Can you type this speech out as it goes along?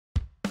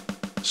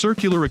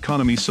Circular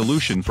economy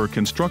solution for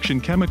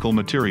construction chemical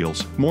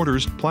materials,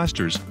 mortars,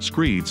 plasters,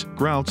 screeds,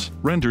 grouts,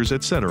 renders,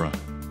 etc.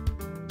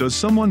 Does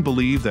someone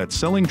believe that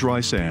selling dry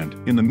sand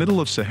in the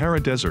middle of Sahara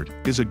Desert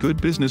is a good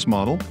business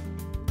model?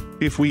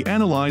 If we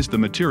analyze the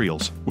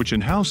materials, which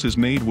in-house is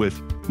made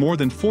with, more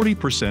than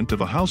 40%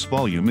 of a house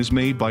volume is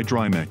made by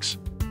dry mix.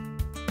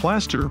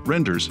 Plaster,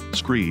 renders,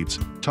 screeds,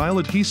 tile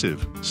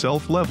adhesive,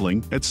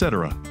 self-leveling,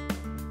 etc.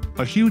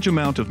 A huge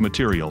amount of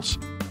materials.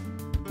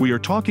 We are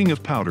talking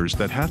of powders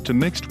that have to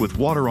mixed with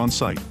water on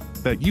site,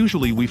 that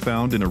usually we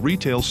found in a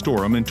retail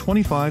store in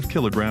 25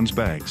 kilograms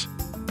bags.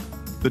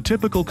 The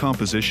typical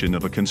composition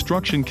of a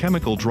construction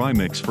chemical dry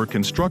mix for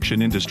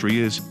construction industry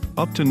is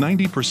up to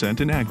 90%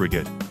 in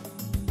aggregate,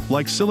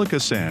 like silica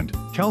sand,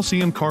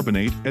 calcium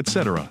carbonate,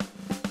 etc.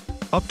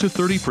 Up to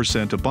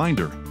 30% a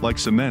binder, like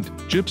cement,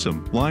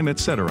 gypsum, lime,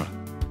 etc.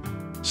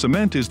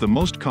 Cement is the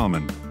most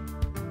common.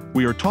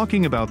 We are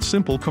talking about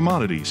simple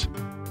commodities.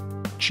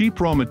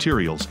 Cheap raw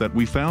materials that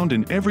we found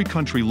in every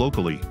country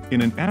locally, in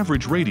an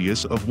average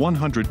radius of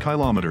 100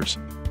 kilometers.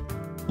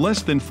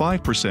 Less than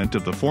 5%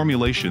 of the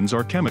formulations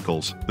are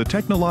chemicals, the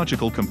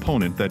technological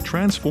component that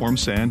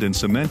transforms sand and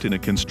cement into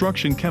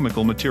construction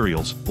chemical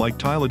materials, like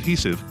tile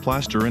adhesive,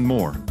 plaster and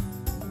more.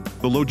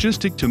 The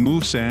logistic to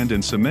move sand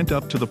and cement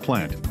up to the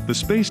plant, the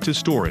space to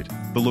store it,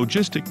 the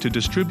logistic to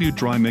distribute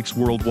dry mix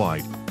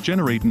worldwide,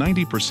 generate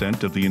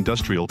 90% of the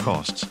industrial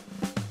costs.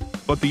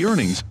 But the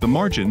earnings, the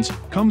margins,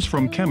 comes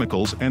from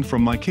chemicals and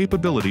from my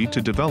capability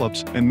to develop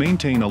and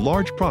maintain a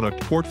large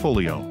product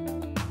portfolio.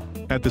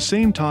 At the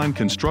same time,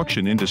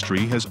 construction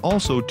industry has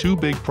also two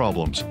big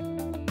problems.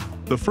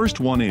 The first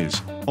one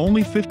is,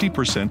 only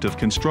 50% of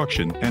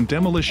construction and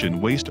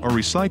demolition waste are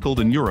recycled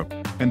in Europe,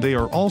 and they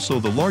are also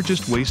the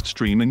largest waste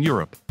stream in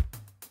Europe.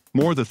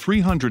 More than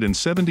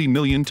 370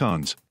 million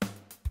tons.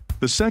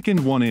 The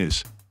second one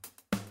is,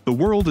 the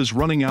world is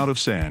running out of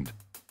sand.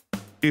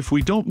 If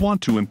we don't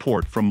want to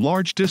import from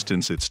large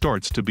distance, it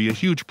starts to be a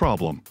huge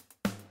problem.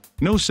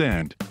 No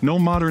sand, no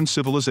modern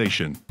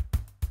civilization.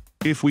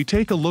 If we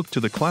take a look to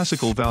the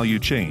classical value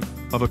chain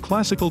of a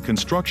classical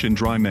construction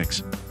dry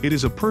mix, it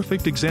is a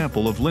perfect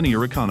example of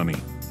linear economy.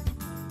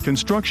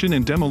 Construction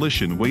and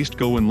demolition waste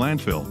go in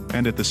landfill,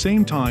 and at the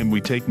same time we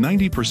take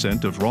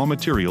 90% of raw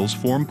materials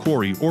form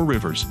quarry or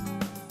rivers.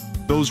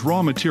 Those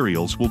raw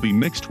materials will be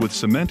mixed with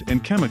cement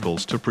and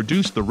chemicals to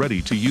produce the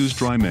ready-to-use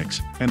dry mix,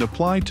 and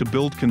applied to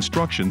build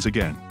constructions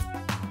again.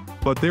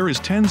 But there is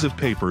tens of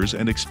papers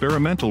and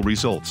experimental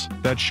results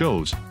that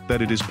shows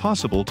that it is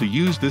possible to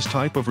use this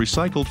type of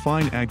recycled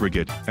fine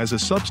aggregate as a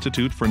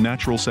substitute for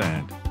natural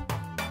sand.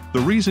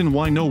 The reason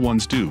why no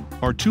ones do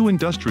are two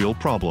industrial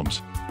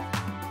problems.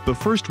 The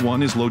first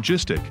one is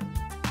logistic.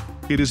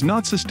 It is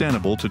not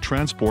sustainable to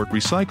transport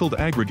recycled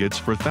aggregates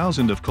for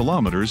thousands of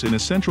kilometers in a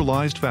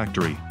centralized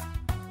factory.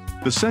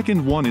 The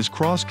second one is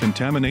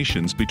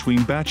cross-contaminations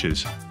between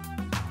batches.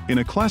 In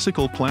a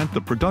classical plant,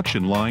 the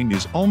production line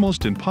is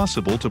almost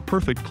impossible to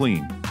perfect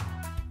clean.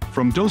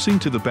 From dosing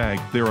to the bag,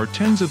 there are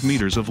tens of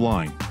meters of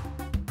line.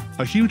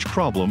 A huge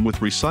problem with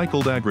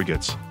recycled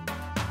aggregates.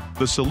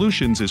 The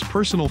solutions is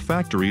Personal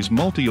Factory's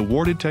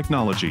multi-awarded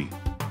technology.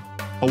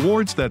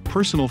 Awards that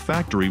Personal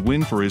Factory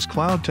win for his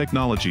cloud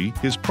technology,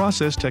 his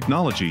process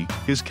technology,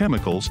 his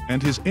chemicals,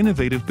 and his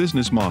innovative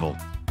business model.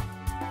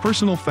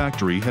 Personal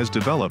Factory has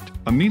developed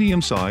a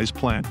medium-sized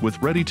plant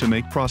with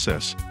ready-to-make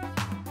process,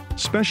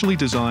 specially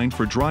designed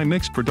for dry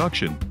mix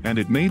production, and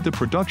it made the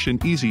production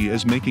easy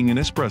as making an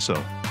espresso.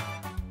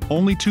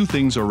 Only two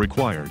things are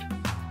required: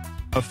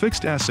 a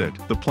fixed asset,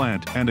 the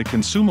plant, and a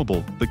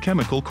consumable, the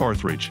chemical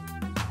cartridge.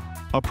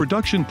 A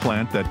production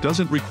plant that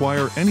doesn't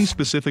require any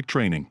specific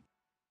training.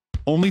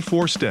 Only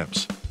 4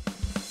 steps.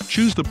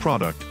 Choose the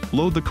product,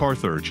 load the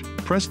cartridge,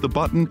 press the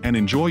button, and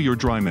enjoy your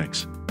dry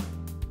mix.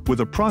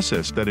 With a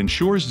process that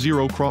ensures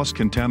zero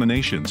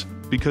cross-contaminations,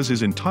 because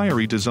is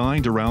entirely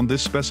designed around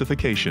this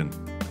specification.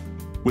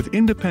 With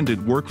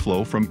independent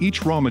workflow from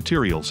each raw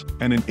materials,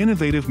 and an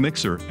innovative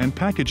mixer and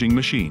packaging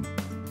machine.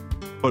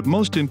 But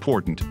most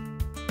important,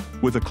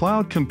 with a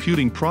cloud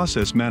computing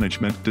process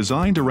management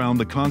designed around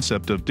the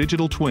concept of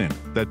digital twin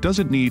that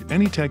doesn't need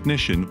any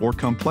technician or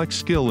complex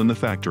skill in the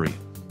factory.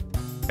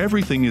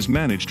 Everything is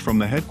managed from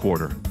the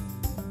headquarters.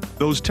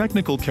 Those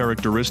technical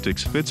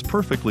characteristics fits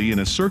perfectly in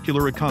a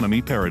circular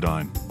economy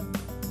paradigm,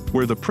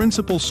 where the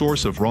principal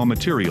source of raw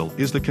material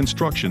is the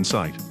construction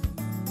site,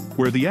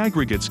 where the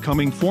aggregates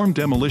coming from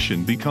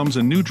demolition becomes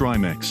a new dry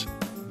mix.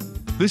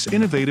 This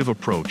innovative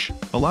approach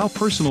allows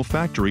Personal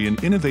Factory an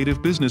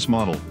innovative business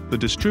model, the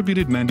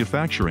distributed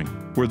manufacturing,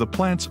 where the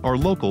plants are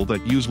local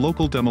that use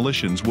local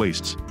demolitions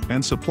wastes,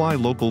 and supply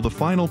local the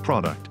final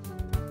product.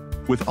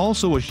 With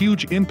also a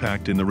huge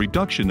impact in the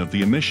reduction of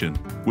the emission,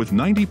 with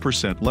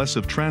 90% less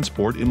of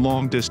transport in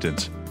long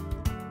distance.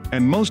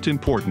 And most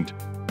important,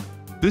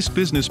 this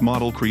business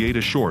model creates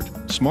a short,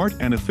 smart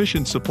and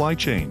efficient supply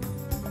chain,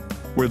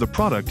 where the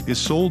product is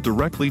sold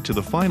directly to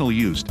the final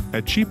used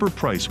at cheaper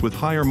price with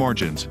higher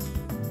margins.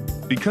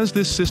 Because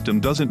this system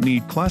doesn't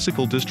need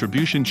classical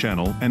distribution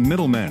channel and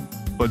middlemen,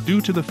 but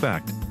due to the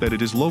fact that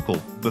it is local,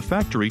 the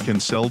factory can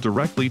sell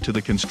directly to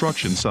the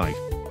construction site.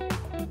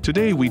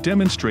 Today we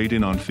demonstrate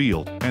in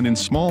on-field and in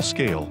small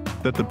scale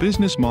that the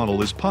business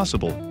model is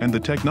possible and the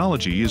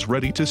technology is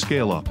ready to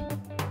scale up.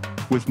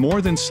 With more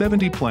than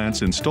 70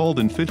 plants installed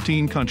in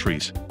 15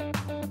 countries.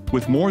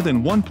 With more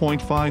than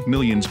 1.5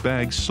 million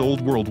bags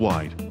sold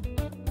worldwide.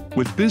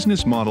 With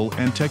business model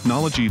and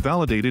technology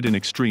validated in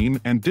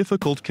extreme and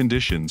difficult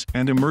conditions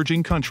and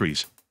emerging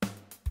countries.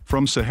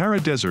 From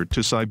Sahara Desert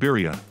to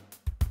Siberia.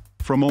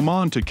 From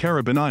Oman to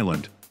Caribbean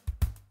Island.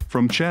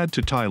 From Chad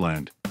to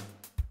Thailand.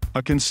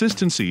 A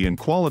consistency in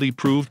quality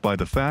proved by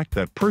the fact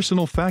that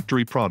personal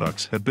factory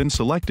products have been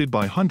selected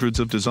by hundreds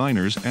of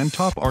designers and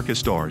top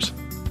orchestras.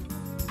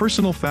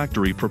 Personal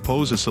Factory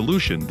propose a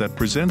solution that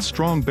presents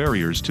strong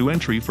barriers to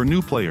entry for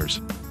new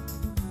players.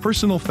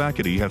 Personal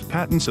Factory have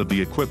patents of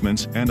the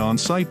equipments and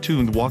on-site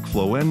tuned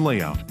workflow and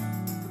layout.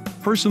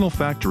 Personal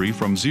Factory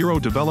from zero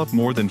develop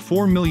more than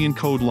 4 million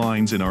code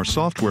lines in our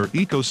software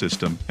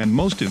ecosystem and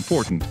most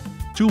important,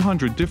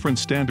 200 different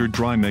standard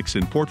dry mix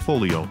in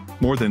portfolio,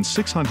 more than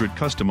 600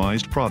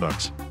 customized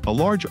products, a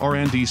large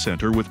R&D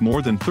center with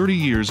more than 30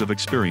 years of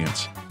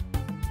experience.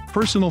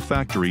 Personal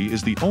Factory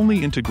is the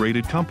only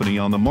integrated company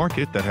on the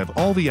market that have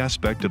all the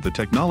aspect of the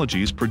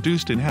technologies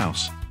produced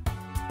in-house.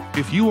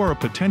 If you are a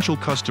potential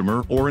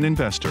customer or an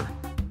investor,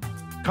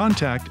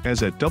 contact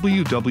us at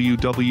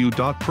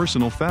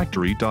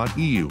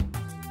www.personalfactory.eu.